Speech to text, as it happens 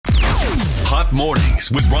Hot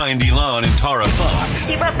Mornings with Brian DeLon and Tara Fox.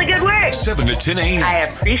 Keep up the good work. 7 to 10 a.m. I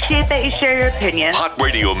appreciate that you share your opinion. Hot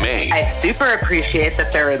Radio Maine. I super appreciate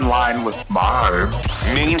that they're in line with mine.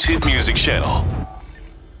 Maine's hit music channel.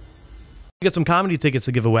 We got some comedy tickets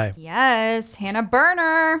to give away. Yes, Hannah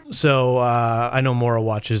Berner. So I know Maura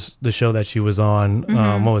watches the show that she was on.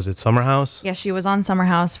 What was it, Summer House? Yeah, she was on Summer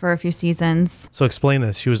House for a few seasons. So explain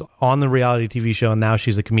this. She was on the reality TV show and now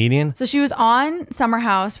she's a comedian? So she was on Summer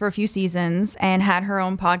House for a few seasons and had her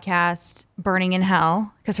own podcast, Burning in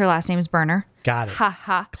Hell, because her last name is Berner. Got it. Ha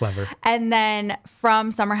ha. Clever. And then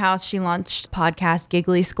from Summer House, she launched podcast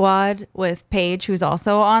Giggly Squad with Paige, who's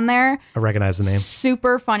also on there. I recognize the name.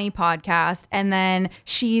 Super funny podcast. And then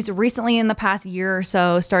she's recently, in the past year or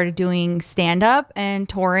so, started doing stand-up and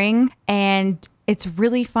touring. And it's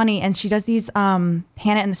really funny. And she does these Hannah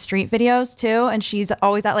in the Street videos too. And she's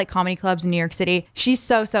always at like comedy clubs in New York City. She's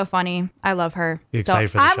so funny. I love her. You excited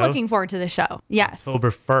for the I'm show? looking forward to the show. Yes. October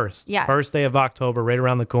 1st. Yes. First day of October, right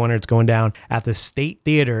around the corner. It's going down at the State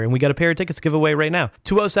Theater. And we got a pair of tickets to give away right now.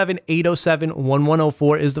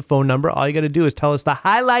 207-807-1104 is the phone number. All you got to do is tell us the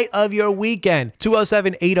highlight of your weekend.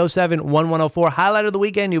 207-807-1104. Highlight of the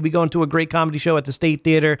weekend. You'll be going to a great comedy show at the State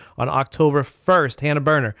Theater on October 1st. Hannah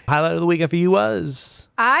Berner. Highlight of the weekend for you was?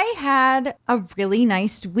 I had a really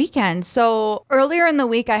nice weekend. So earlier in the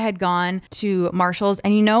week, I had gone to Marshall's.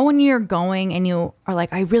 And you know when you're going and you are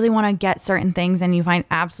like, I really want to get certain things and you find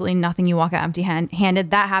absolutely nothing, you walk out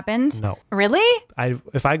empty-handed. That happened? No. Really?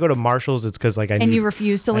 If I go to Marshall's, it's because like you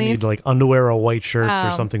refuse to leave? I need like underwear or white shirts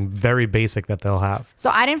or something very basic that they'll have. So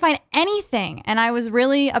I didn't find anything and I was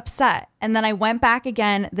really upset. And then I went back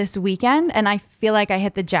again this weekend and I feel like I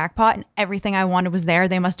hit the jackpot and everything I wanted was there.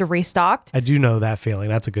 They must have restocked. I do know that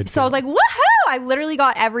feeling. That's a good So I was like, woohoo! I literally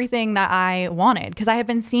got everything that I wanted because I had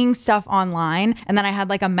been seeing stuff online and then I had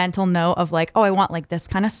like a mental note of like, oh, I want like this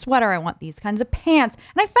kind of sweater. I want these kinds of pants.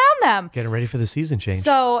 And I found them. Getting ready for the season change.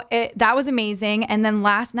 So that was amazing. And then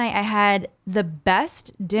last night I had the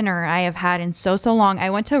best dinner I have had in so long. I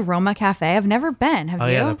went to Roma Cafe. I've never been. Have you? Oh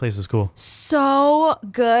yeah, that place is cool. So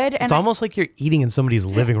good. And it's almost like you're eating in somebody's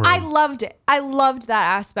living room. I loved it. I loved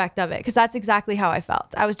that aspect of it because that's exactly how I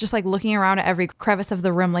felt. I was just like looking around at every crevice of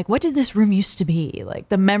the room, like what did this room used to be? Like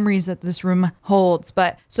the memories that this room holds.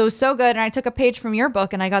 But so good. And I took a page from your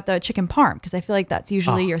book and I got the chicken parm because I feel like that's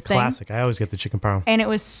usually your thing. Classic. I always get the chicken parm. And it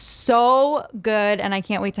was so good. And I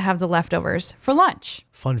can't wait to have the leftovers for lunch.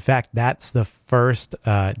 Fun fact, that's the first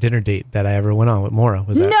dinner date that I ever went on with Maura.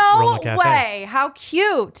 Was at Roma Cafe. No way. How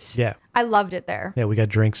cute. Yeah. I loved it there. Yeah, we got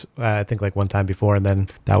drinks, I think like one time before, and then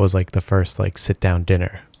that was like the first like sit down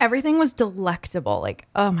dinner. Everything was delectable. Like,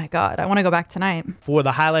 oh my God, I want to go back tonight. For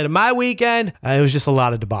the highlight of my weekend, it was just a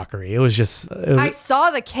lot of debauchery. It was just... I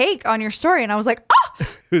saw the cake on your story and I was like, oh!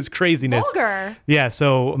 It was craziness. Vulgar. Yeah,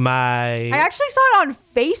 so I actually saw it on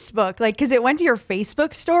Facebook, like, because it went to your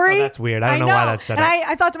Facebook story. Oh, that's weird. I don't know why that's set up. And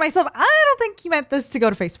I thought to myself, I don't think you meant this to go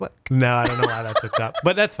to Facebook. No, I don't know why that's hooked up.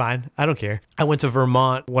 But that's fine. I don't care. I went to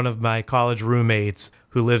Vermont. One of my college roommates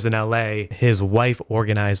who lives in LA, his wife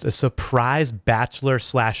organized a surprise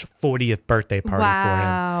bachelor/40th birthday party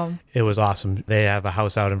for him. It was awesome. They have a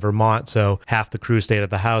house out in Vermont, so half the crew stayed at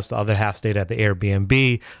the house, the other half stayed at the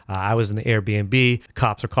Airbnb. I was in the Airbnb.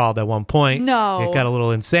 Cops are called at one point. No. It got a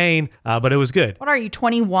little insane, but it was good. What are you,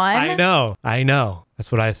 21? I know.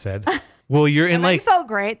 That's what I said. Well, you're in like... You felt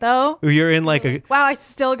great, though. You're in like a... Wow, I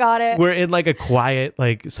still got it. We're in like a quiet,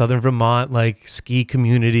 like Southern Vermont, like ski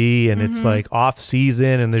community, and it's like off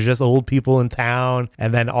season, and there's just old people in town.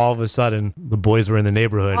 And then all of a sudden, the boys were in the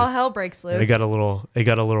neighborhood. All hell breaks loose. It got a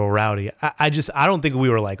little rowdy. I don't think we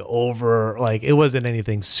were like over, like it wasn't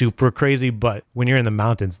anything super crazy, but when you're in the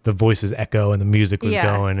mountains, the voices echo and the music was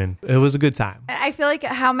going, and it was a good time. I feel like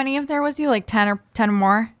how many of there was you? Like 10 or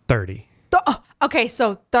more? 30. Okay,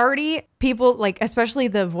 so 30 people, like especially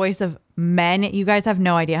the voice of men, you guys have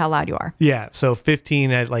no idea how loud you are. Yeah, so 15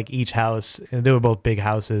 at like each house, and they were both big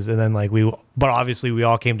houses, and then but obviously we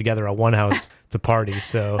all came together at one house to party.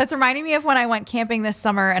 So that's reminding me of when I went camping this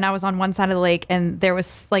summer and I was on one side of the lake and there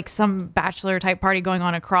was like some bachelor type party going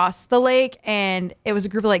on across the lake, and it was a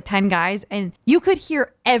group of like 10 guys and you could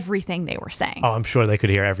hear everything they were saying. Oh, I'm sure they could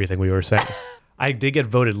hear everything we were saying. I did get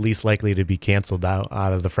voted least likely to be canceled out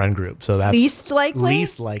of the friend group. So that's least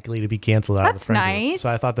likely to be canceled out of the friend group. Nice. So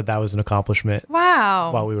I thought that was an accomplishment.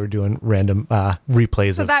 Wow. While we were doing random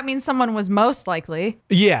replays. So that means someone was most likely.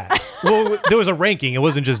 Yeah. Well, there was a ranking. It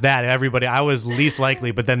wasn't just that. Everybody, I was least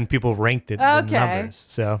likely, but then people ranked it in Okay. numbers.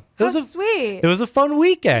 So it How was sweet. It was a fun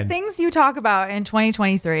weekend. Things you talk about in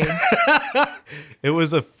 2023. It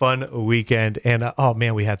was a fun weekend, and oh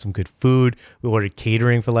man, we had some good food. We ordered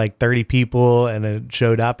catering for like 30 people, and it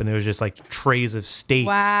showed up, and it was just like trays of steaks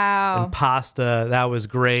Wow. and pasta. That was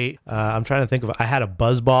great. I'm trying to think of. I had a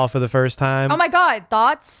buzz ball for the first time. Oh my God.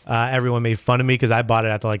 Thoughts? Everyone made fun of me because I bought it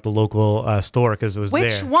at the local store because it was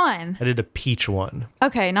Which there. one? I did the peach one.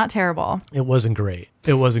 Okay, not terrible. It wasn't great.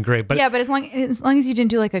 But Yeah, but as long as you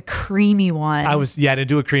didn't do like a creamy one. I didn't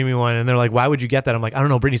do a creamy one, and they're like, "Why would you get that?" I'm like, "I don't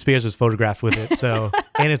know. Britney Spears was photographed with it, so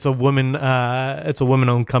and it's a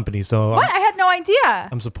woman-owned company, so What? I had no idea.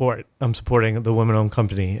 I'm supporting the woman-owned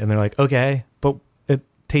company." And they're like, "Okay, but it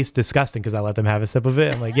tastes disgusting because I let them have a sip of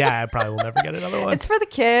it." I'm like, "Yeah, I probably will never get another one." It's for the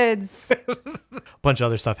kids. A bunch of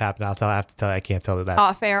other stuff happened. I have to tell you. I can't tell that.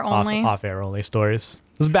 Off-air only? Off-air only stories.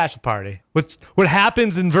 It was a bachelor party. What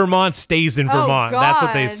happens in Vermont stays in Vermont. That's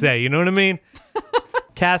what they God. say. You know what I mean?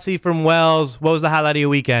 Cassie from Wells, what was the highlight of your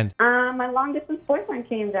weekend? My long distance boyfriend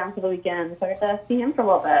came down for the weekend, so I got to see him for a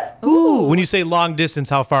little bit. Ooh. When you say long distance,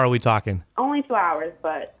 how far are we talking? Only 2 hours,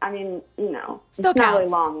 but I mean, Still it's not really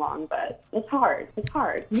counts. long, but it's hard. It's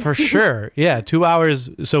hard. For sure. Yeah, 2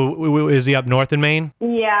 hours. So is he up north in Maine?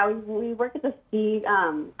 Yeah, we work at the ski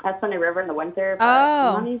at Sunday River in the winter, but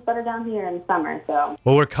Oh. money's better down here in the summer, so.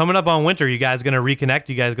 Well, we're coming up on winter. You guys going to reconnect?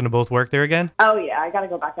 You guys going to both work there again? Oh, yeah, I got to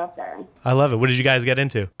go back up there. I love it. What did you guys get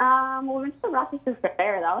into? Well, we went to the Rochester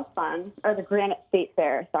Fair. That was fun. Or the Granite State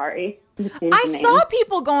Fair, sorry. I saw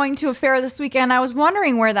people going to a fair this weekend. I was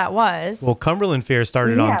wondering where that was. Well, Cumberland Fair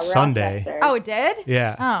started on Sunday. Oh, it did?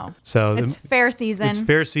 Yeah. Oh. So It's fair season. it's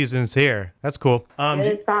fair season's here. That's cool.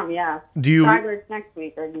 It is fun, yeah. do you- Freiburg's next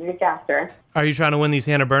week or the week after. Are you trying to win these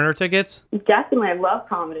Hannah Burner tickets? Definitely, I love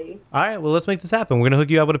comedy. All right, well, let's make this happen. We're going to hook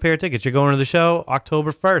you up with a pair of tickets. You're going to the show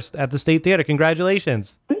October 1st at the State Theater.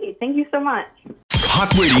 Congratulations. Sweet, thank you so much. Hot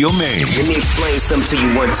Radio Maine. Let me explain something to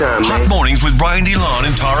you one time, Hot man. mornings with Brian DeLon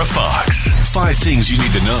and Tara Fox. 5 things you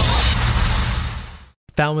need to know.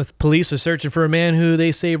 Falmouth police are searching for a man who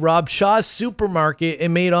they say robbed Shaw's supermarket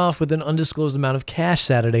and made off with an undisclosed amount of cash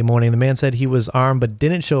Saturday morning. The man said he was armed but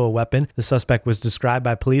didn't show a weapon. The suspect was described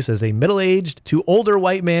by police as a middle-aged to older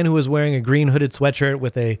white man who was wearing a green hooded sweatshirt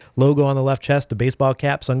with a logo on the left chest, a baseball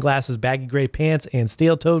cap, sunglasses, baggy gray pants, and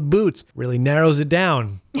steel-toed boots. Really narrows it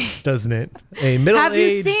down, doesn't it? A middle-aged... Have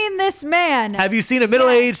you seen this man? Have you seen a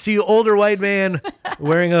middle-aged to older white man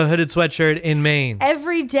wearing a hooded sweatshirt in Maine?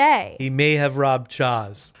 Every day. He may have robbed Shaw's.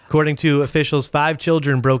 According to officials, 5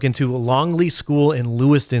 children broke into Longley School in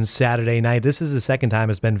Lewiston Saturday night. This is the second time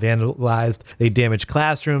it's been vandalized. They damaged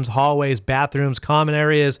classrooms, hallways, bathrooms, common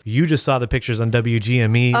areas. You just saw the pictures on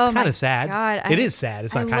WGME. It's Oh kind my of sad. God. It is sad.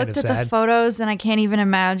 It's not kind of I looked at sad. the photos and I can't even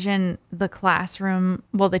imagine the classroom.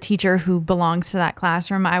 Well, the teacher who belongs to that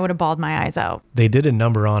classroom. I would have bawled my eyes out. They did a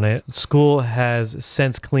number on it. School has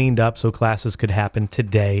since cleaned up so classes could happen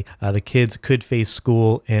today. The kids could face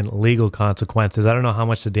school and legal consequences. I don't know how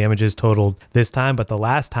much the damages totaled this time, but the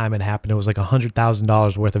last time it happened, it was like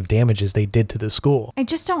 $100,000 worth of damages they did to the school. I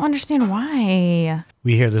just don't understand why.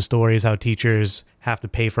 We hear the stories how teachers have to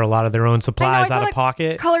pay for a lot of their own I know, I supplies saw, out of like,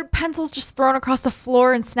 pocket. Colored pencils just thrown across the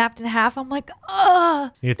floor and snapped in half. I'm like,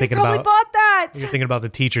 ugh. You're They thinking probably about- bought that. You're thinking about the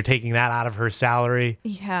teacher taking that out of her salary.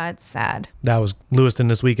 Yeah, it's sad. That was Lewiston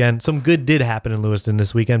this weekend. Some good did happen in Lewiston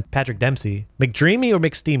this weekend. Patrick Dempsey. McDreamy or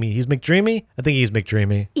McSteamy? He's McDreamy? I think he's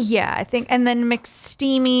McDreamy. Yeah, I think. And then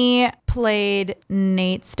McSteamy played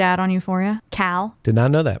Nate's dad on Euphoria. Cal. Did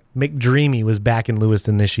not know that. McDreamy was back in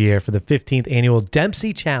Lewiston this year for the 15th annual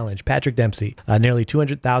Dempsey Challenge. Patrick Dempsey. Nearly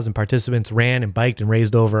 200,000 participants ran and biked and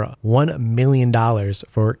raised over $1 million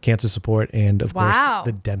for cancer support and, of Wow. course,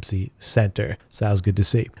 the Dempsey Center. So that was good to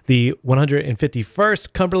see. The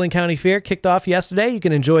 151st Cumberland County Fair kicked off yesterday. You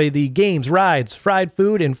can enjoy the games, rides, fried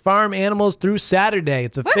food, and farm animals through Saturday.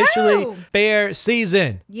 It's officially Woohoo! fair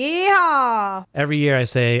season. Yeah. Every year I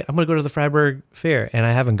say, I'm going to go to the Freiburg Fair, and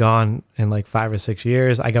I haven't gone in like 5 or 6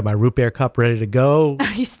 years. I got my root beer cup ready to go.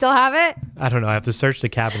 You still have it? I don't know. I have to search the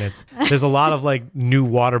cabinets. There's a lot of like new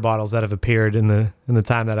water bottles that have appeared in the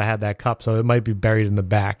time that I had that cup, so it might be buried in the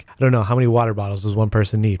back. I don't know. How many water bottles does one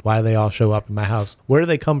person need? Why do they all show up in my house? Where do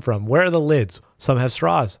they come from? Where are the lids? Some have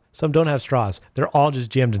straws. Some don't have straws. They're all just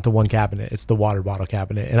jammed into one cabinet. It's the water bottle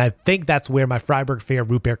cabinet. And I think that's where my Freiburg Fair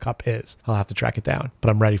root beer cup is. I'll have to track it down, but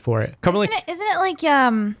I'm ready for it. Cumberland. Isn't it like,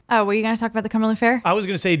 oh, were you going to talk about the Cumberland Fair? I was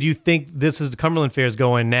going to say, do you think this is the Cumberland Fair is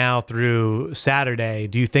going now through Saturday?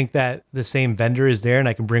 Do you think that the same vendor is there and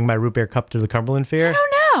I can bring my root bear cup to the Cumberland Fair? I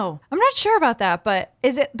don't Oh, I'm not sure about that, but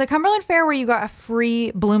is it the Cumberland Fair where you got a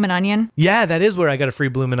free Bloomin' Onion? Yeah, that is where I got a free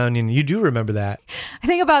Bloomin' Onion. You do remember that. I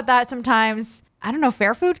think about that sometimes. I don't know,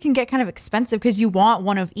 fair food can get kind of expensive because you want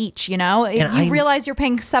one of each, you know? You realize you're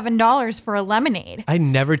paying $7 for a lemonade. I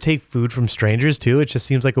never take food from strangers too. It just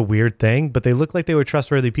seems like a weird thing, but they look like they were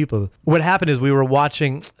trustworthy people. What happened is we were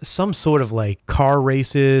watching some sort of like car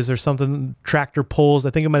races or something, tractor pulls. I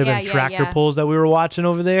think it might have been tractor pulls that we were watching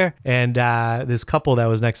over there. And this couple that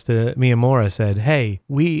was next to me and Maura said, hey,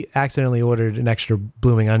 we accidentally ordered an extra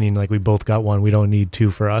blooming onion. Like we both got one. We don't need two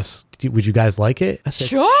for us. Would you guys like it? I said,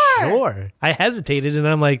 sure. I hesitated and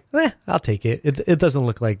I'm like, I'll take it. It doesn't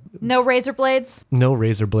look like... No razor blades? No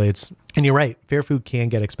razor blades. And you're right. Fair food can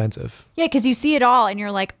get expensive. Yeah, because you see it all and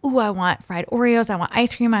you're like, ooh, I want fried Oreos. I want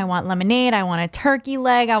ice cream. I want lemonade. I want a turkey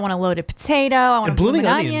leg. I want a loaded potato. I want a blooming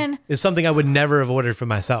onion. Is something I would never have ordered for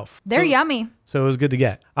myself. They're yummy. So it was good to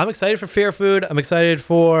get. I'm excited for fair food. I'm excited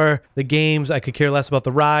for the games. I could care less about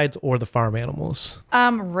the rides or the farm animals.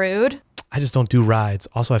 Rude. I just don't do rides.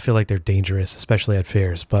 Also, I feel like they're dangerous, especially at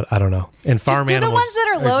fairs, but I don't know. And farm animals the ones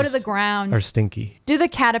that are low to the ground. Are stinky. Do the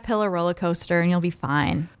Caterpillar roller coaster and you'll be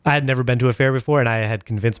fine. I had never been to a fair before, and I had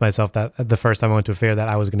convinced myself that the first time I went to a fair that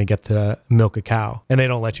I was going to get to milk a cow. And they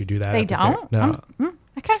don't let you do that. They don't? No.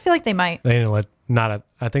 I kind of feel like they might. They didn't let...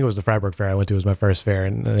 I think it was the Freiburg Fair I went to. It was my first fair,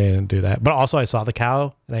 and they didn't do that. But also, I saw the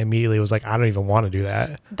cow, and I immediately was like, I don't even want to do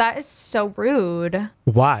that. That is so rude.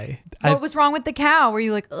 Why? What was wrong with the cow? Were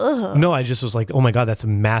you like, ugh? No, I just was like, oh my God, that's a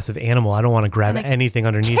massive animal. I don't want to grab anything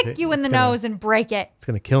underneath it. Kick you in the nose and break it. It's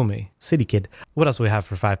going to kill me. City kid. What else do we have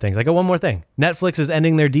for 5 things? I got one more thing. Netflix is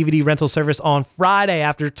ending their DVD rental service on Friday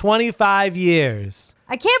after 25 years.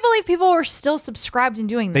 I can't believe people were still subscribed and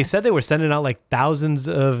doing this. They said they were sending out like thousands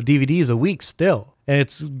of DVDs a week still. And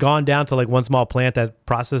it's gone down to like one small plant that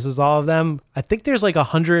processes all of them. I think there's like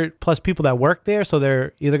 100+ people that work there. So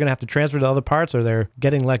they're either going to have to transfer to other parts or they're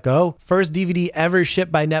getting let go. First DVD ever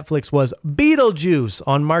shipped by Netflix was Beetlejuice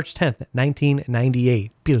on March 10th,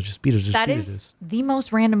 1998. Beetlejuice. That is the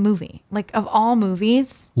most random movie. Like of all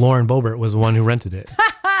movies. Lauren Boebert was the one who rented it.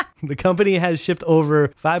 The company has shipped over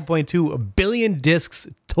 5.2 billion discs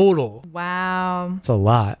total. Wow. It's a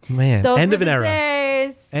lot, man. Those End were of an the era.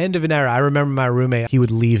 Days. End of an era. I remember my roommate, he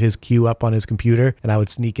would leave his queue up on his computer and I would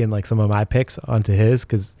sneak in like some of my picks onto his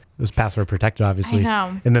because it was password protected, obviously. I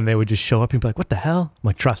know. And then they would just show up and be like, what the hell? I'm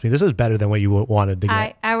like, trust me, this is better than what you wanted to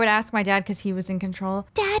get. I would ask my dad because he was in control.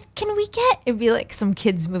 Dad, can we get... It'd be like some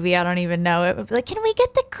kid's movie. I don't even know. It would be like, can we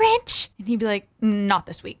get The Grinch? And he'd be like, not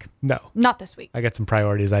this week. No. Not this week. I got some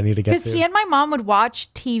priorities I need to get to. Because he and my mom would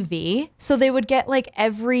watch TV. So they would get like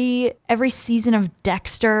every season of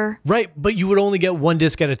Dexter. Right. But you would only get one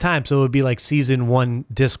disc at a time. So it would be like season 1,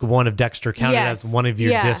 disc 1 of Dexter counted as one of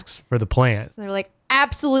your discs for the plant. So they're like,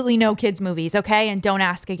 absolutely no kids movies, okay? And don't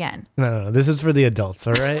ask again. No. This is for the adults,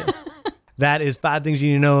 all right? That is 5 things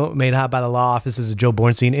you need to know, made hot by the law offices of Joe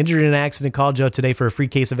Bornstein. Injured in an accident, call Joe today for a free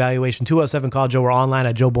case evaluation. 207-CALL-JOE or online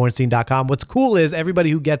at joebornstein.com. What's cool is everybody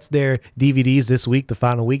who gets their DVDs this week, the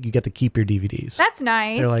final week, you get to keep your DVDs. That's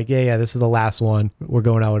nice. They're like, yeah, this is the last one. We're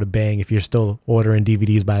going out with a bang. If you're still ordering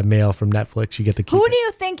DVDs by mail from Netflix, you get to keep Who it. do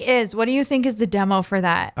you think is? What do you think is the demo for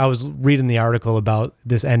that? I was reading the article about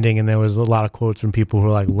this ending, and there was a lot of quotes from people who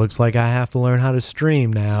were like, looks like I have to learn how to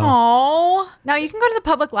stream now. Oh, now you can go to the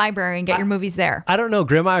public library and get your movies there. I don't know,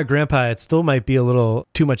 grandma or grandpa, it still might be a little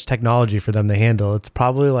too much technology for them to handle. It's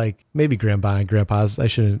probably like maybe grandpa and grandpa's, I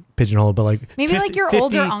shouldn't pigeonhole, but like maybe 50, like your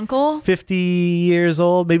older uncle, 50 years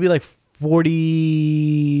old, maybe like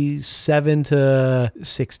 47 to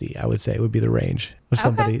 60, I would say would be the range of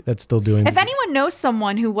somebody that's still doing. If anyone knows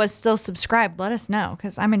someone who was still subscribed, let us know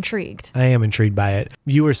because I'm intrigued. I am intrigued by it.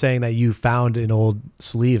 You were saying that you found an old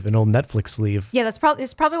sleeve, an old Netflix sleeve. Yeah, it's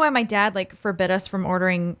probably why my dad like forbid us from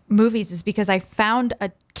ordering movies is because I found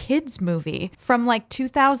a kids movie from like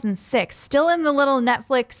 2006 still in the little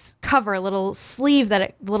Netflix cover, little slip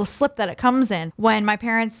that it comes in when my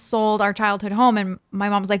parents sold our childhood home, and my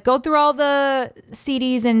mom was like, go through all the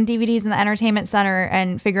CDs and DVDs in the entertainment center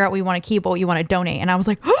and figure out what you want to keep, what you want to donate. And I was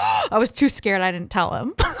like, oh, I was too scared. I didn't tell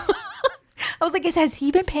him. I was like, has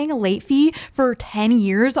he been paying a late fee for 10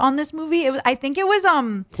 years on this movie? I think it was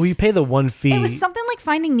well, you pay the one fee. It was something like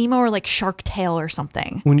Finding Nemo or like Shark Tale or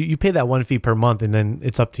something. When you pay that one fee per month, and then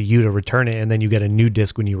it's up to you to return it, and then you get a new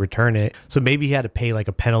disc when you return it. So maybe he had to pay like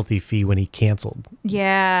a penalty fee when he canceled.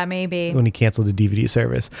 Yeah, maybe. When he canceled the DVD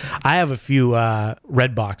service. I have a few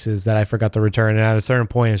red boxes that I forgot to return, and at a certain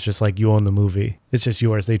point, it's just like you own the movie. It's just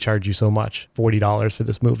yours. They charge you so much, $40 for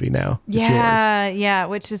this movie now. It's yours. Yeah,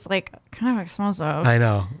 which is like kind of expensive. I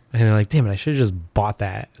know. And you're like, damn it, I should have just bought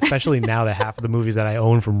that. Especially now that half of the movies that I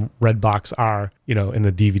own from Redbox are, in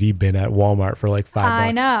the DVD bin at Walmart for like $5.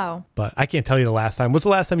 I know. But I can't tell you the last time. What's the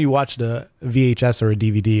last time you watched a VHS or a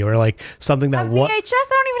DVD or like something that VHS, I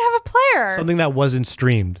don't even have a player. something that wasn't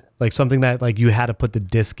streamed? Like something that like you had to put the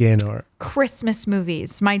disc in or Christmas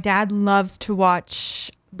movies. My dad loves to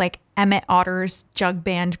watch like Emmett Otter's Jug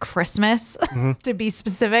Band Christmas, to be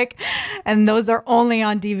specific. And those are only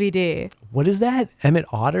on DVD. what is that? Emmett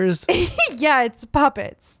Otter's? Yeah, it's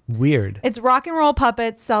puppets. Weird. It's rock and roll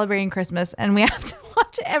puppets celebrating Christmas, and we have to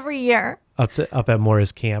watch it every year. Up at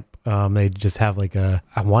Morris Camp, they just have like I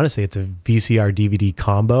want to say it's a VCR DVD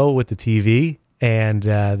combo with the TV, and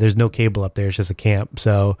there's no cable up there. It's just a camp.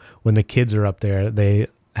 So when the kids are up there, they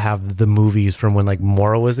have the movies from when like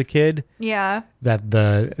Maura was a kid. Yeah. That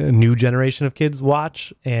the new generation of kids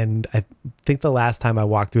watch. And I think the last time I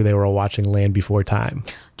walked through, they were all watching Land Before Time.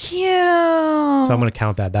 Cute. So I'm going to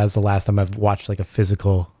count that. That's the last time I've watched like a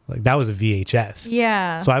physical, like that was a VHS.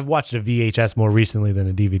 Yeah. So I've watched a VHS more recently than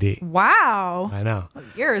a DVD. Wow. I know. What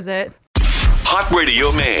year is it? Hot Radio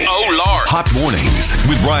Man. Oh, Lord. Hot Mornings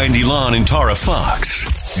with Brian DeLon and Tara Fox.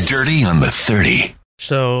 Dirty on the 30.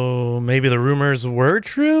 So maybe the rumors were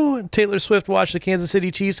true. Taylor Swift watched the Kansas City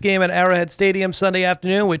Chiefs game at Arrowhead Stadium Sunday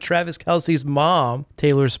afternoon with Travis Kelce's mom.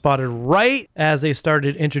 Taylor spotted right as they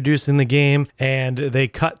started introducing the game, and they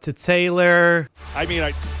cut to Taylor. I mean,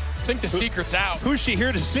 I think the secret's out. Who's she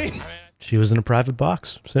here to see? She was in a private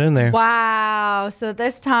box, sitting there. Wow. So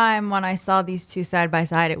this time when I saw these two side by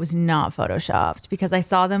side, it was not photoshopped because I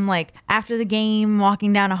saw them like after the game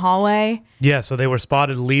walking down a hallway. Yeah, so they were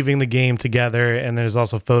spotted leaving the game together, and there's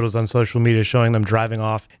also photos on social media showing them driving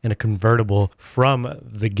off in a convertible from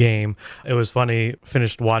the game. It was funny,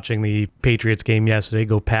 finished watching the Patriots game yesterday,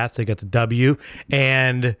 go Pats, they got the W,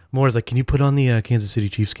 and Moore's like, can you put on the Kansas City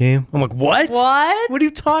Chiefs game? I'm like, what? What are you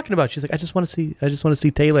talking about? She's like, I just want to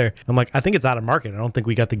see Taylor. I'm like, I think it's out of market. I don't think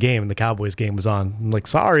we got the game, and the Cowboys game was on. I'm like,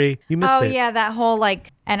 sorry, you missed it. Oh, yeah, that whole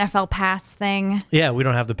like NFL pass thing. Yeah, we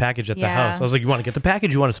don't have the package at the house. I was like, you want to get the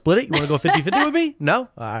package? You want to split it? You want to go 50-50 with me? No?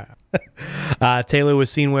 All right. Taylor was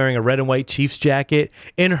seen wearing a red and white Chiefs jacket.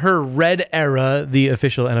 In her red era, the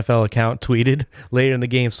official NFL account tweeted. Later in the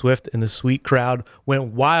game, Swift and the Sweet crowd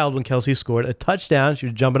went wild when Kelce scored a touchdown. She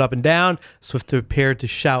was jumping up and down. Swift prepared to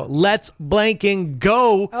shout, let's blanking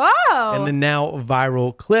go. Oh. And the now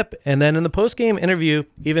viral clip. And then in the post-game interview,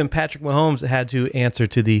 even Patrick Mahomes had to answer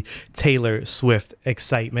to the Taylor Swift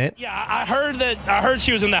excitement. Yeah, I heard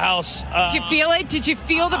she was in the house. Did you feel it? Did you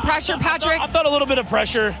feel the pressure, Patrick? I felt a little bit of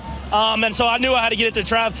pressure. And so I knew I had to get it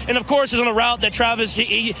to Trav. And of course, it's on a route that Travis,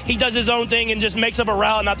 he does his own thing and just makes up a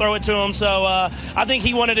route and I throw it to him. So I think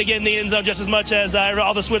he wanted to get in the end zone just as much as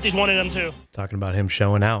all the Swifties wanted him to. Talking about him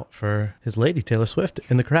showing out for his lady, Taylor Swift,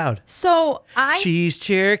 in the crowd. So She's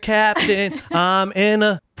cheer captain. I'm in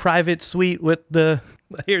a private suite with the...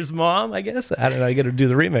 Here's mom, I guess. I don't know. I got to do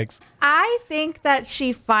the remix. I think that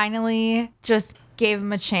she finally just gave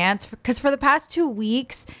him a chance because for the past 2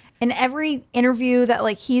 weeks, in every interview that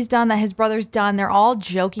like he's done, that his brother's done, they're all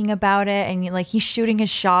joking about it and like he's shooting his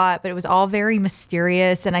shot, but it was all very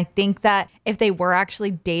mysterious. And I think that if they were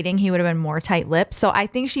actually dating, he would have been more tight-lipped. So I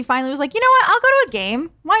think she finally was like, you know what? I'll go to a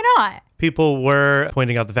game. Why not? People were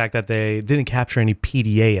pointing out the fact that they didn't capture any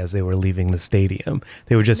PDA as they were leaving the stadium.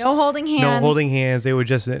 They were just no holding hands. No holding hands. They were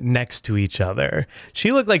just next to each other.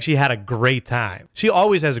 She looked like she had a great time. She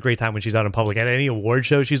always has a great time when she's out in public. At any award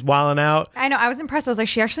show, she's wilding out. I know. I was impressed. I was like,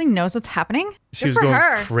 she actually knows what's happening. She was going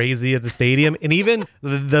crazy at the stadium. And even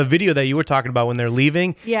the video that you were talking about when they're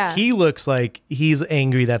leaving, he looks like he's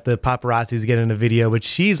angry that the paparazzi's getting the video, but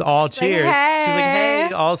she's all cheers. Like, hey. She's like,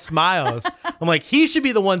 hey, all smiles. I'm like, he should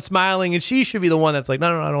be the one smiling and she should be the one that's like,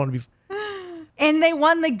 no, I don't want to be. And they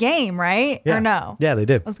won the game, right? Yeah. Or no? Yeah, they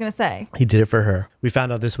did. I was going to say. He did it for her. We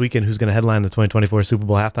found out this weekend who's going to headline the 2024 Super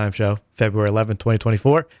Bowl halftime show, February 11th,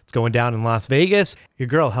 2024. It's going down in Las Vegas. Your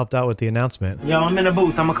girl helped out with the announcement. Yo, I'm in the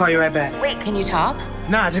booth. I'm going to call you right back. Wait, can you talk?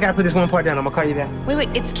 Nah, I just got to put this one part down. I'm going to call you back. Wait,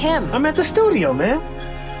 it's Kim. I'm at the studio, man.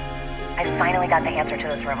 I finally got the answer to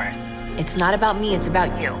those rumors. It's not about me, it's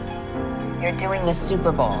about you. You're doing the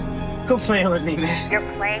Super Bowl. Quit playing with me, man. You're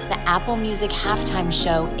playing the Apple Music halftime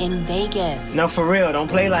show in Vegas. No, for real. Don't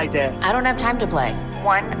play like that. I don't have time to play.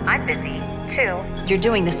 1, I'm busy. 2, you're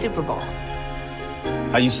doing the Super Bowl.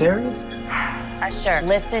 Are you serious? Sure.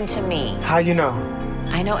 Listen to me. How you know?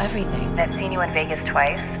 I know everything. I've seen you in Vegas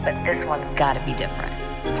twice, but this one's gotta be different.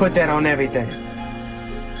 Put that on everything.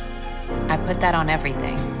 I put that on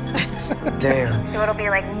everything. Damn. So it'll be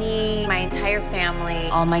like me, my entire family,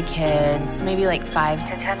 all my kids, maybe like 5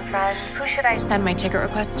 to 10 friends. Who should I send my ticket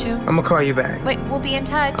request to? I'm gonna call you back. Wait, we'll be in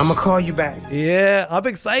touch. I'm gonna call you back. Yeah, I'm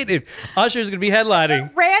excited. Usher's going to be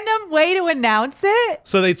headlining. Random way to announce it.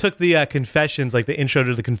 So they took the confessions, like the intro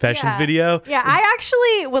to the confessions video. Yeah, I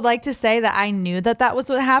actually would like to say that I knew that was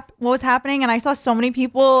what was happening. And I saw so many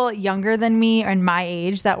people younger than me and my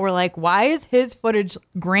age that were like, why is his footage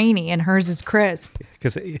grainy and hers is crisp?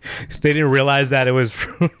 Because they didn't realize that it was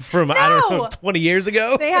from I don't know, 20 years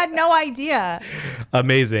ago. They had no idea.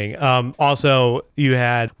 Amazing. Also, you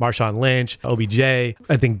had Marshawn Lynch, OBJ.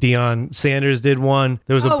 I think Deion Sanders did one.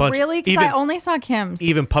 There was a bunch. Really? Because I only saw Kim's.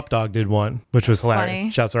 Even Pup Dog did one, which was hilarious.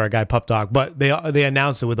 Funny. Shouts to our guy Pup Dog. But they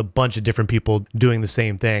announced it with a bunch of different people doing the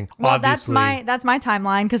same thing. Well, obviously, that's my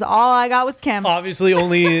timeline because all I got was Kim. Obviously,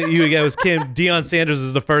 only you get was Kim. Deion Sanders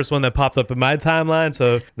is the first one that popped up in my timeline,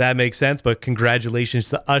 so that makes sense. But congratulations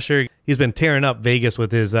to Usher. He's been tearing up Vegas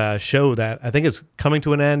with his show that I think is coming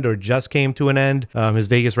to an end or just came to an end, his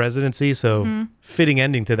Vegas residency. So fitting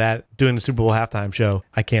ending to that, doing the Super Bowl halftime show.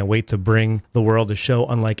 I can't wait to bring the world a show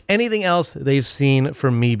unlike anything else they've seen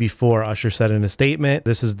from me before, Usher said in a statement.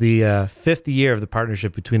 This is the 5th year of the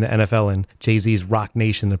partnership between the NFL and Jay-Z's Rock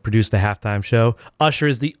Nation to produce the halftime show. Usher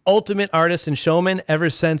is the ultimate artist and showman ever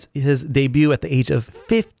since his debut at the age of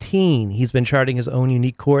 15. He's been charting his own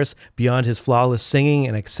unique course beyond his flawless singing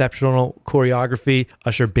and exceptional choreography.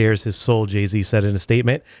 Usher bears his soul, Jay-Z said in a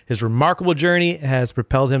statement. His remarkable journey has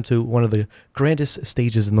propelled him to one of the grandest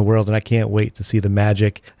stages in the world, and I can't wait to see the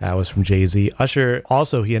magic. That was from Jay-Z. Usher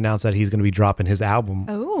also, he announced that he's going to be dropping his album.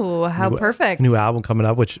 Oh, how perfect. New album coming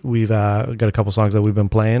up, which we've got a couple songs that we've been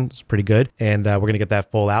playing. It's pretty good. And we're going to get that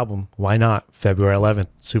full album. Why not? February 11th,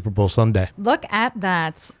 Super Bowl Sunday. Look at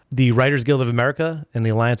that. The Writers Guild of America and the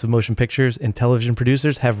Alliance of Motion Pictures and Television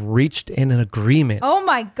Producers have reached an agreement. Oh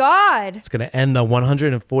my God. It's going to end the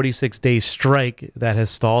 146-day strike that has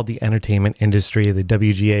stalled the entertainment industry. The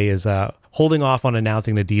WGA is holding off on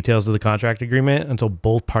announcing the details of the contract agreement until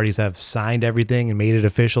both parties have signed everything and made it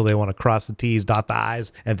official. They want to cross the T's, dot the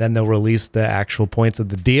I's, and then they'll release the actual points of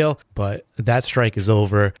the deal. But that strike is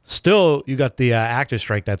over. Still, you got the actor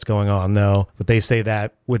strike that's going on, though. But they say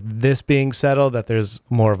that with this being settled, that there's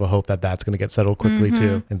more of a hope that that's going to get settled quickly,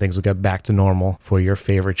 too, and things will get back to normal for your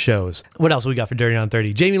favorite shows. What else we got for Dirty on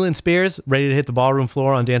 30? Jamie Lynn Spears, ready to hit the ballroom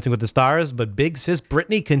floor on Dancing with the Stars, but big sis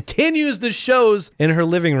Britney continues the shows in her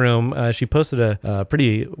living room. She posted a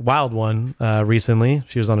pretty wild one recently.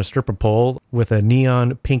 She was on a stripper pole with a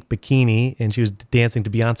neon pink bikini, and she was dancing to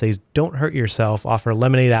Beyonce's Don't Hurt Yourself off her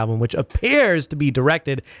Lemonade album, which appears to be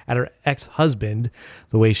directed at her ex-husband,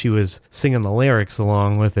 the way she was singing the lyrics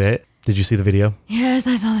along with it. Did you see the video? Yes,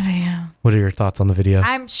 I saw the video. What are your thoughts on the video?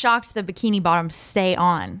 I'm shocked the bikini bottoms stay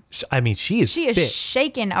on. I mean, she is fit.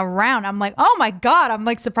 Shaking around. I'm like, oh my God. I'm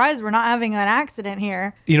like surprised we're not having an accident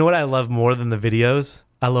here. You know what I love more than the videos?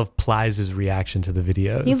 I love Plies' reaction to the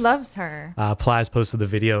videos. He loves her. Plies posted the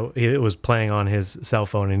video. It was playing on his cell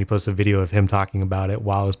phone, and he posted a video of him talking about it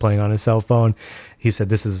while it was playing on his cell phone. He said,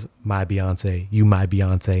 "This is my Beyonce. You my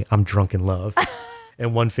Beyonce. I'm drunk in love."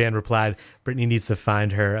 And one fan replied, "Britney needs to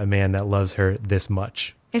find her a man that loves her this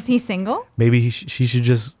much." Is he single? Maybe she should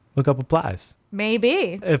just hook up with Plies.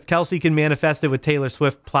 Maybe. If Kelsey can manifest it with Taylor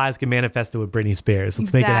Swift, Plies can manifest it with Britney Spears.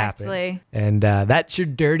 Let's make it happen. And that's your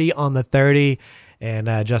Dirty on the 30. And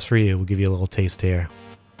just for you, we'll give you a little taste here.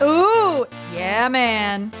 Ooh, yeah,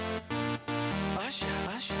 man.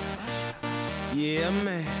 Yeah,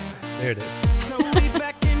 man. There it is.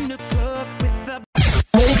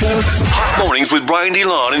 Hot Mornings with Brian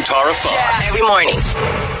DeLon and Tara Fox. Every morning.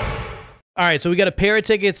 All right, so we got a pair of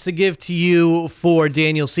tickets to give to you for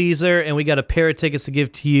Daniel Caesar, and we got a pair of tickets to give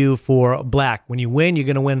to you for Black. When you win, you're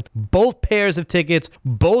going to win both pairs of tickets.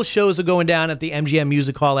 Both shows are going down at the MGM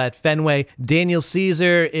Music Hall at Fenway. Daniel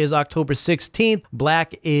Caesar is October 16th.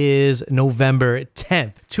 Black is November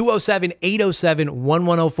 10th.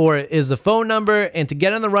 207-807-1104 is the phone number, and to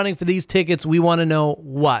get in the running for these tickets, we want to know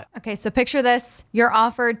what? Okay, so picture this. You're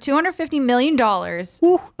offered $250 million,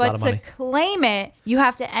 but to claim it, you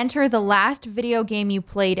have to enter the last video game you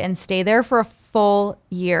played and stay there for a full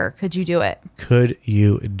year. Could you do it? Could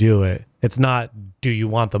you do it? It's not, do you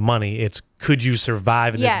want the money? It's, could you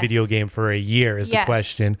survive in this video game for a year is the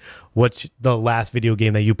question. What's the last video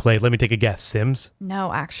game that you played? Let me take a guess. Sims?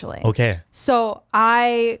 No, actually. Okay. So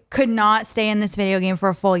I could not stay in this video game for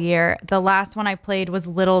a full year. The last one I played was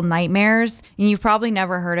Little Nightmares, and you've probably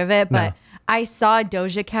never heard of it, but I saw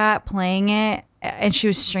Doja Cat playing it, and she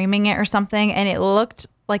was streaming it or something, and it looked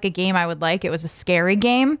like a game I would like. It was a scary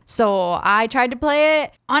game. So I tried to play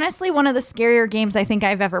it. Honestly, one of the scarier games I think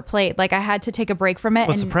I've ever played. Like I had to take a break from it.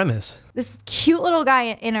 What's the premise? This cute little guy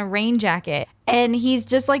in a rain jacket, and he's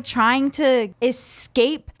just like trying to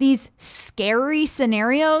escape these scary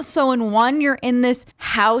scenarios. So in one, you're in this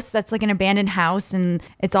house that's like an abandoned house and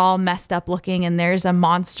it's all messed up looking, and there's a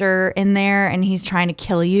monster in there and he's trying to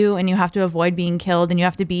kill you, and you have to avoid being killed, and you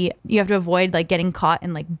have to avoid like getting caught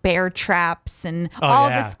in like bear traps and all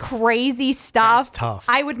this crazy stuff. That's tough.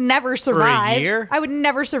 I would never survive. For a year? I would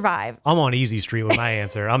never survive. I'm on easy street with my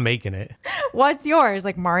answer. I'm making it. What's yours?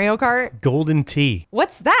 Like Mario Kart? Golden tea.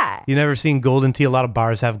 What's that? You never seen golden tea? A lot of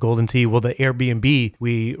bars have golden tea. Well, the Airbnb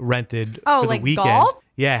we rented for the like weekend. golf?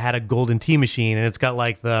 Yeah, it had a golden tea machine, and it's got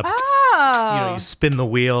like the, you spin the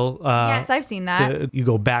wheel. Yes, I've seen that. You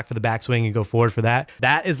go back for the backswing, you go forward for that.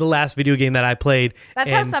 That is the last video game that I played.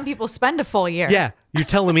 That's how some people spend a full year. Yeah, you're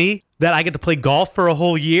telling me that I get to play golf for a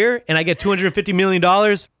whole year and I get $250 million?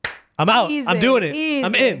 I'm out. Easy, I'm doing it. easy.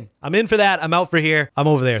 I'm in. I'm in for that. I'm out for here. I'm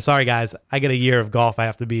over there. Sorry, guys. I get a year of golf. I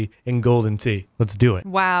have to be in golden tea. Let's do it.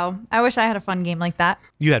 Wow. I wish I had a fun game like that.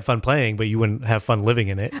 You had fun playing, but you wouldn't have fun living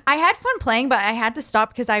in it. I had fun playing, but I had to stop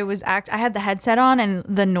because I had the headset on and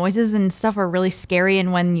the noises and stuff are really scary.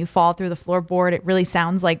 And when you fall through the floorboard, it really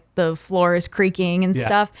sounds like the floor is creaking and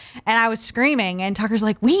stuff. And I was screaming, and Tucker's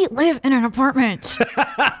like, "We live in an apartment.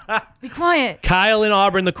 Be quiet." Kyle in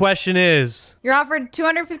Auburn, the question is, you're offered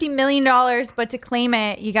 $250 million, but to claim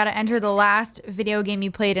it, you got to enter the last video game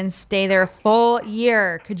you played and stay there a full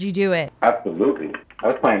year. Could you do it? Absolutely. I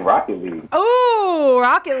was playing Rocket League. Oh,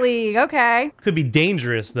 Rocket League. Okay. could be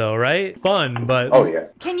dangerous though, right? Fun, but... Oh, yeah.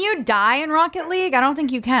 Can you die in Rocket League? I don't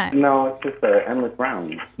think you can. No, it's just an endless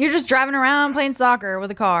round. You're just driving around playing soccer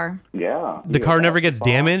with a car. Yeah. The car never gets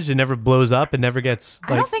damaged? It never blows up? It never gets,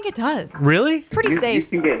 like... I don't think it does. Really? Pretty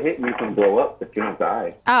safe. You can get hit and you can blow up, but you don't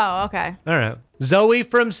die. Oh, okay. All right. Zoe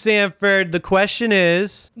from Sanford, the question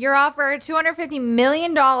is... You're offered $250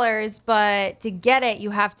 million, but to get it, you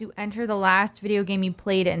have to enter the last video game you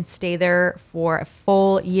played and stay there for a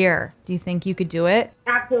full year. Do you think you could do it?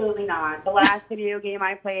 Absolutely not. The last video game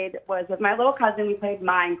I played was with my little cousin. We played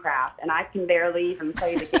Minecraft, and I can barely even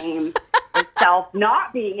play the game itself,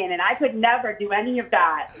 not being in it. I could never do any of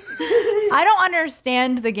that. I don't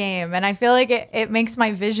understand the game, and I feel like it makes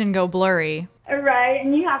my vision go blurry. Right,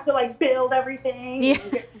 and you have to like build everything,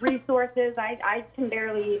 and get resources. I can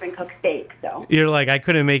barely even cook steak, so. You're like, I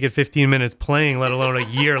couldn't make it 15 minutes playing, let alone a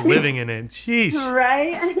year living in it. Sheesh.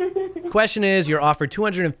 Right? Question is, you're offered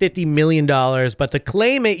 $250 million, but to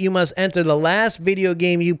claim it, you must enter the last video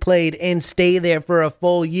game you played and stay there for a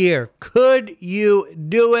full year. Could you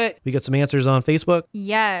do it? We got some answers on Facebook.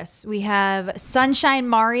 Yes, we have Sunshine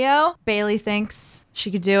Mario. Bailey thinks she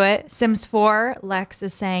could do it. Sims 4. Lex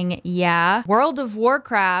is saying yeah. World of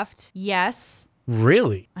Warcraft. Yes.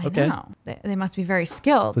 Really? I know. They must be very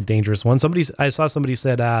skilled. It's a dangerous one. I saw somebody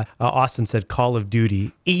said, Austin said Call of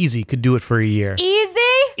Duty. Easy, could do it for a year. Easy?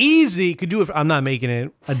 Easy, could do it. I'm not making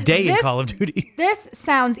it a day in Call of Duty. This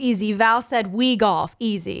sounds easy. Val said Wii Golf.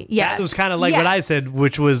 Easy. Yes. That was kind of like what I said,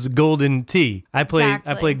 which was Golden Tee. I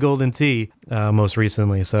played Golden Tee most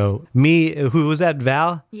recently. So who was that,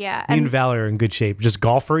 Val? Yeah. Me and Val are in good shape. Just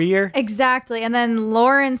golf for a year? Exactly. And then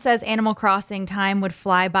Lauren says Animal Crossing, time would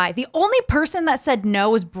fly by. The only person that said no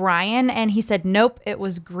was Brian, and he said nope, it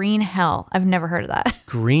was Green Hell. I've never heard of that.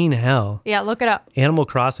 Green Hell? Yeah, look it up. Animal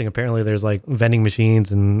Crossing, apparently there's like vending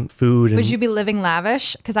machines and food. Would you be living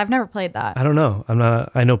lavish? Because I've never played that. I don't know.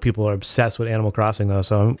 I know people are obsessed with Animal Crossing though,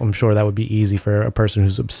 so I'm sure that would be easy for a person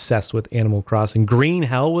who's obsessed with Animal Crossing. Green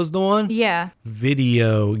Hell was the one? Yeah.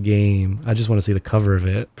 Video game. I just want to see the cover of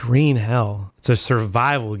it. Green Hell. It's a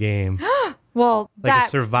survival game. Well, like that a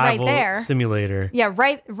survival right there. simulator. Yeah,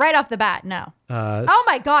 right off the bat, no. Oh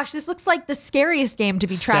my gosh, this looks like the scariest game to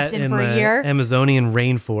be trapped in for a year. Amazonian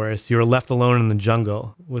rainforest. You were left alone in the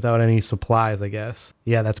jungle without any supplies, I guess.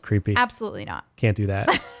 Yeah, that's creepy. Absolutely not. Can't do that.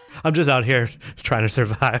 I'm just out here trying to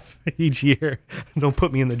survive each year. Don't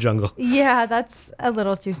put me in the jungle. Yeah, that's a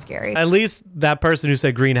little too scary. At least that person who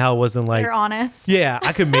said Green Hell wasn't like... You're honest. Yeah,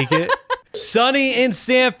 I could make it. Sunny in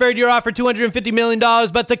Sanford, you're offered $250 million,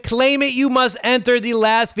 but to claim it, you must enter the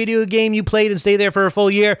last video game you played and stay there for a full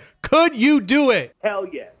year. Could you do it? Hell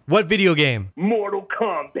yeah. What video game? Mortal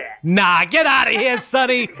Kombat. Nah, get out of here,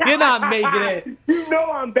 Sonny. You're not making it. You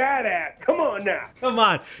know I'm badass. Come on now. Come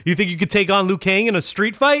on. You think you could take on Liu Kang in a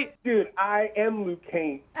street fight? Dude, I am Liu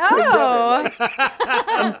Kang. Oh.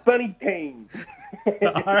 I'm Sunny Kang.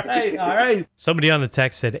 All right. Somebody on the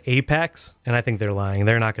text said Apex, and I think they're lying.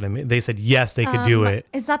 They're not going to. They said yes, they could do it.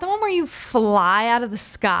 Is that the one where you fly out of the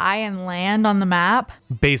sky and land on the map?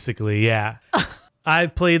 Basically, yeah.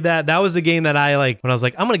 I've played that. That was the game that I like when I was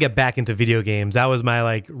like, I'm going to get back into video games. That was my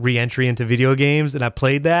like re-entry into video games. And I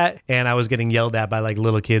played that and I was getting yelled at by like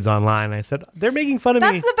little kids online. And I said, they're making fun of me.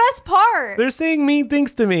 That's the best part. They're saying mean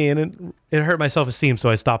things to me. And it hurt my self-esteem. So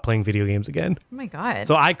I stopped playing video games again. Oh my God.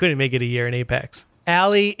 So I couldn't make it a year in Apex.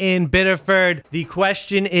 Allie in Biddeford, the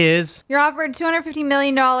question is... You're offered $250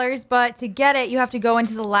 million, but to get it, you have to go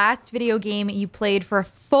into the last video game you played for a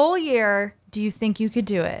full year. Do you think you could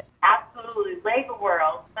do it? Absolutely. Lego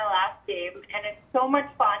World, my last game, and it's so much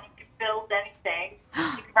fun. You can build anything.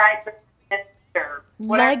 You can ride for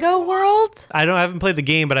Lego World? I haven't played the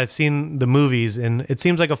game, but I've seen the movies, and it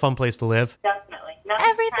seems like a fun place to live. Definitely.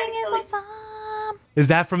 Everything is awesome. Is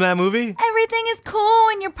that from that movie? Everything is cool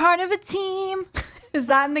when you're part of a team. Is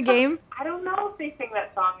that in the game? I don't know if they sing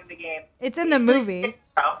that song in the game. It's in the movie.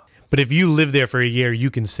 But if you live there for a year, you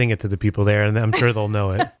can sing it to the people there, and I'm sure they'll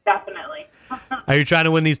know it. Definitely. Are you trying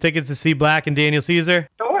to win these tickets to see Black and Daniel Caesar?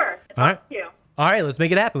 Sure. All right. Thank you. All right, let's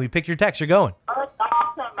make it happen. We picked your text. You're going. Oh, that's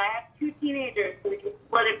awesome. I have 2 teenagers, so we can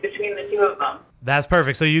split it between the 2 of them. That's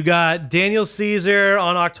perfect. So you got Daniel Caesar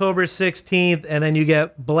on October 16th, and then you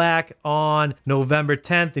get Black on November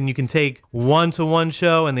 10th, and you can take one to one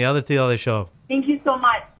show and the other to the other show. Thank you so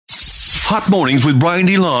much. Hot Mornings with Brian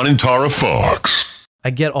DeLon and Tara Fox. I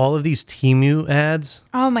get all of these Temu ads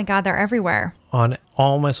Oh my God, they're everywhere. on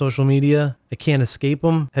all my social media. I can't escape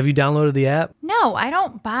them. Have you downloaded the app? No, I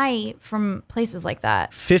don't buy from places like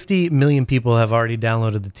that. 50 million people have already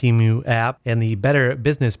downloaded the Temu app, and the Better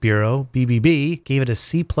Business Bureau, BBB, gave it a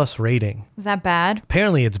C+ rating. Is that bad?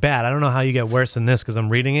 Apparently it's bad. I don't know how you get worse than this because I'm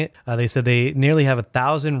reading it. They said they nearly have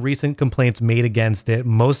 1,000 recent complaints made against it.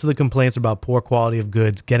 Most of the complaints are about poor quality of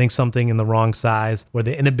goods, getting something in the wrong size, or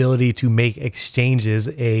the inability to make exchanges.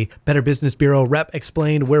 A Better Business Bureau rep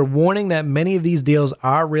explained, "We're warning that many of these deals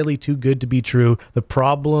are really too good to be true. The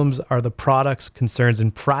problems are the products, concerns in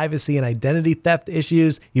privacy and identity theft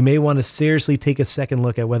issues. You may want to seriously take a second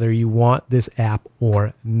look at whether you want this app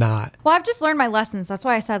or not." Well, I've just learned my lessons. That's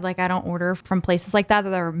why I said, like, I don't order from places like that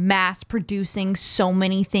are mass producing so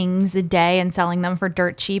many things a day and selling them for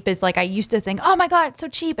dirt cheap. Is like, I used to think, oh my God, it's so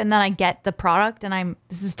cheap. And then I get the product and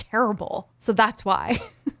this is terrible. So that's why.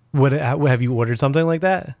 What have you ordered something like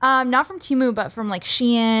that? Not from Temu, but from like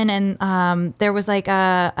Shein, and there was like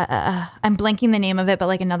I'm blanking the name of it, but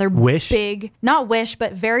like another Wish? big, not Wish,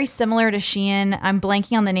 but very similar to Shein. I'm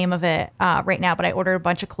blanking on the name of it right now, but I ordered a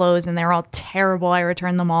bunch of clothes and they're all terrible. I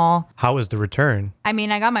returned them all. How was the return? I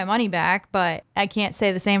mean, I got my money back, but I can't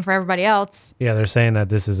say the same for everybody else. Yeah, they're saying that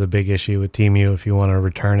this is a big issue with Temu if you want to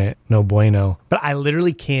return it. No bueno. But I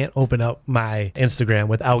literally can't open up my Instagram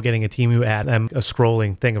without getting a Temu ad. I'm a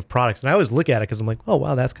scrolling thing of products. And I always look at it because I'm like, oh,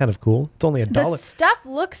 wow, that's kind of cool. It's only $1. The stuff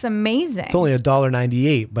looks amazing. It's only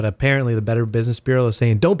 $1.98. But apparently the Better Business Bureau is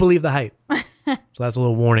saying, don't believe the hype. So that's a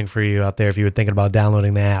little warning for you out there if you were thinking about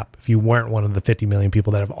downloading the app. If you weren't one of the 50 million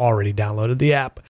people that have already downloaded the app.